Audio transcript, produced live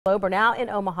We're now in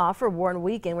Omaha for Warren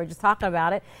Weekend. We're just talking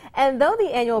about it. And though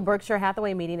the annual Berkshire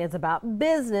Hathaway meeting is about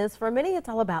business, for many it's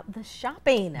all about the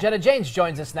shopping. Jenna James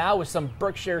joins us now with some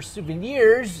Berkshire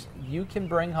souvenirs you can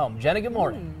bring home. Jenna, good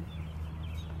morning.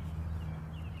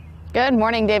 Good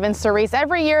morning, Dave and Cerise.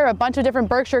 Every year, a bunch of different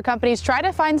Berkshire companies try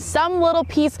to find some little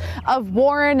piece of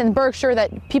Warren and Berkshire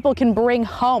that people can bring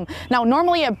home. Now,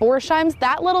 normally at Borsheim's,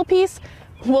 that little piece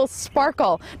will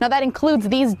sparkle. Now that includes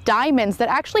these diamonds that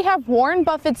actually have Warren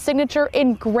Buffett's signature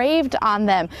engraved on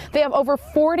them. They have over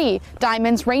 40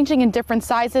 diamonds ranging in different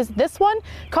sizes. This one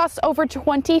costs over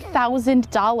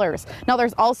 $20,000. Now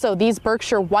there's also these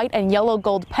Berkshire white and yellow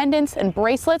gold pendants and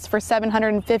bracelets for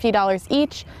 $750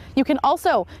 each. You can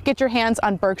also get your hands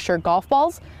on Berkshire golf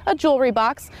balls, a jewelry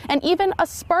box, and even a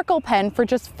sparkle pen for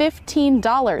just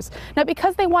 $15. Now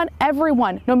because they want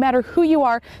everyone, no matter who you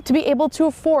are, to be able to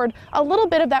afford a little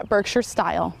bit of that Berkshire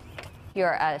style.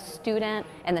 You're a student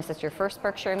and this is your first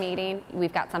Berkshire meeting,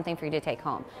 we've got something for you to take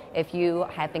home. If you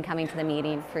have been coming to the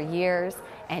meeting for years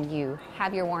and you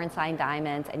have your Warren signed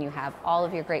diamonds and you have all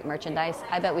of your great merchandise,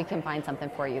 I bet we can find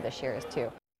something for you this year too.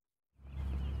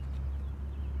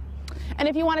 And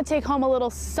if you want to take home a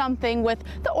little something with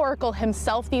the Oracle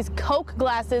himself, these Coke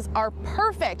glasses are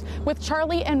perfect with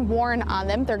Charlie and Warren on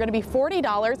them. They're going to be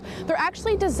 $40. They're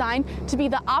actually designed to be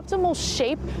the optimal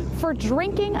shape for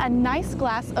drinking a nice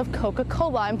glass of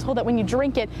Coca-Cola. I'm told that when you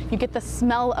drink it, you get the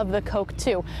smell of the Coke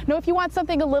too. Now, if you want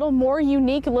something a little more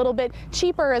unique, a little bit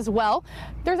cheaper as well,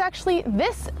 there's actually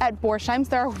this at Borsheim's.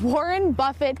 They're a Warren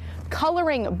Buffett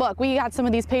coloring book. We got some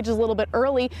of these pages a little bit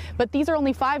early, but these are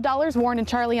only $5, Warren and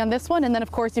Charlie on this one. And then,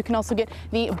 of course, you can also get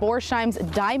the Borsheim's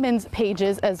Diamonds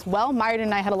pages as well. Myron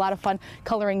and I had a lot of fun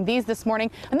coloring these this morning.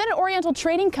 And then at Oriental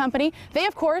Trading Company, they,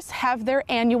 of course, have their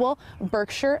annual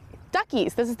Berkshire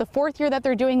Duckies. This is the 4th year that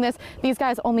they're doing this. These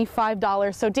guys only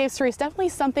 $5. So Dave, Cerise, definitely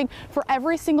something for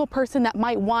every single person that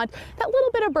might want that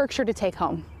little bit of Berkshire to take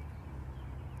home.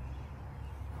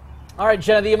 All right,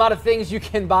 Jenna, the amount of things you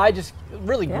can buy just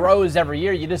really grows every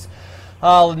year. You just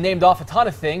named off a ton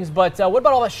of things, but what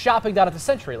about all that shopping down at the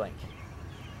CenturyLink?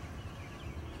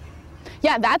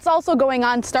 Yeah, that's also going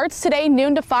on. Starts today,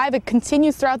 noon to 5. It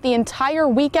continues throughout the entire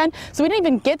weekend. So we didn't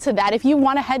even get to that. If you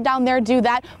want to head down there, do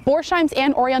that. Borsheim's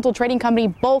and Oriental Trading Company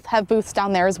both have booths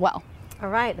down there as well. All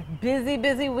right,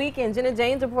 busy weekend. Jenna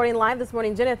James reporting live this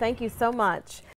morning. Jenna, thank you so much.